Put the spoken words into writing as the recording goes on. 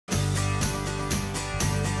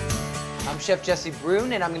I'm Chef Jesse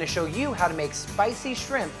Brune, and I'm going to show you how to make spicy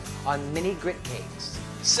shrimp on mini grit cakes.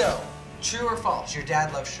 So, true or false, your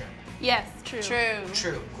dad loves shrimp? Yes, true.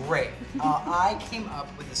 True, great. I came up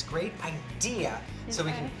with this great idea so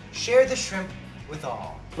we can share the shrimp with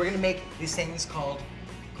all. We're going to make these things called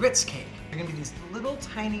grits cake. They're going to be these little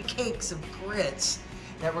tiny cakes of grits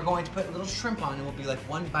that we're going to put little shrimp on, and will be like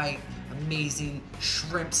one bite, amazing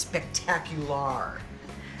shrimp spectacular.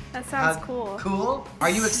 That sounds cool. Cool? Are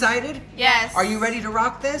you excited? Yes. Are you ready to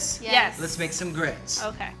rock this? Yes. Let's make some grits.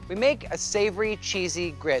 Okay. We make a savory,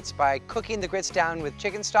 cheesy grits by cooking the grits down with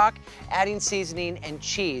chicken stock, adding seasoning and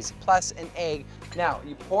cheese, plus an egg. Now,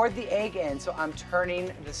 you poured the egg in, so I'm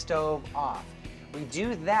turning the stove off. We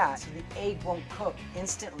do that so the egg won't cook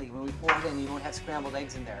instantly when we pour it in. You won't have scrambled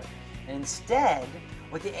eggs in there. And instead,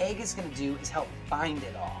 what the egg is gonna do is help bind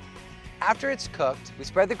it all. After it's cooked, we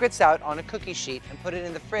spread the grits out on a cookie sheet and put it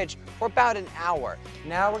in the fridge for about an hour.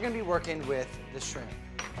 Now we're gonna be working with the shrimp.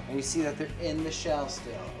 And you see that they're in the shell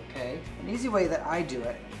still, okay? An easy way that I do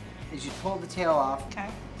it is you pull the tail off, Okay.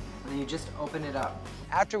 and then you just open it up.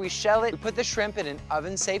 After we shell it, we put the shrimp in an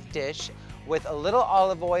oven-safe dish with a little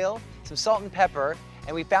olive oil, some salt and pepper,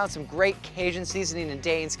 and we found some great Cajun seasoning in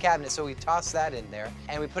Dane's cabinet, so we tossed that in there.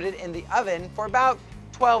 And we put it in the oven for about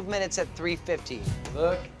 12 minutes at 350.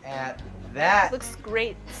 Look at that. Looks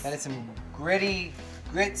great. That is some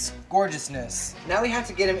grits gorgeousness. Now we have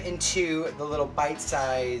to get them into the little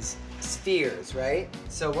bite-sized spheres, right?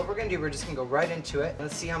 So what we're gonna do, we're just gonna go right into it.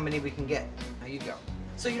 Let's see how many we can get. Now you go.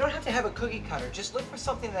 So you don't have to have a cookie cutter. Just look for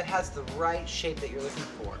something that has the right shape that you're looking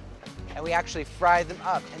for. And we actually fry them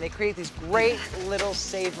up, and they create these great little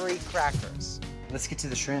savory crackers. Let's get to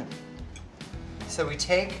the shrimp. So we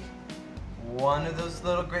take one of those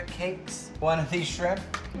little grit cakes, one of these shrimp,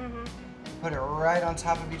 put it right on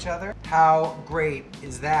top of each other. How great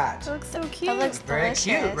is that? That looks so cute. That looks Very delicious.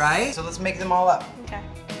 cute, right? So let's make them all up. Okay.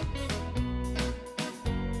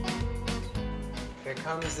 Here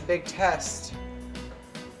comes the big test.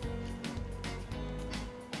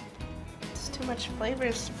 It's too much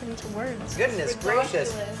flavors to put into words. Goodness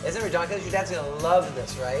gracious. Isn't it ridiculous? Your dad's gonna love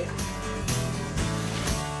this, right?